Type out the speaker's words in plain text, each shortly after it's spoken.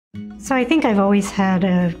So I think I've always had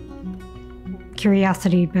a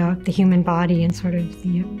curiosity about the human body and sort of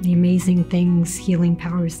the amazing things, healing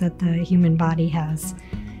powers that the human body has.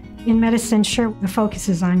 In medicine, sure, the focus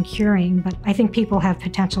is on curing, but I think people have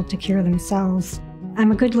potential to cure themselves.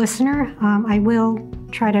 I'm a good listener. I will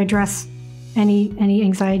try to address any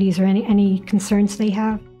anxieties or any concerns they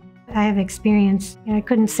have. I have experience. I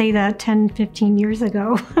couldn't say that 10, 15 years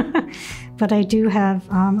ago, but I do have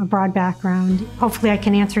a broad background. Hopefully I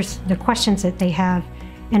can answer the questions that they have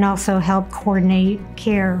and also help coordinate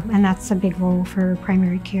care, and that's a big role for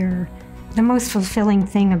primary care. The most fulfilling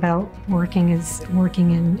thing about working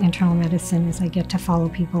in internal medicine is I get to follow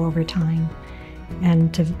people over time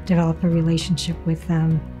and to develop a relationship with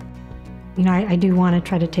them. You know, I do want to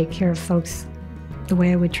try to take care of folks the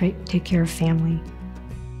way I would take care of family.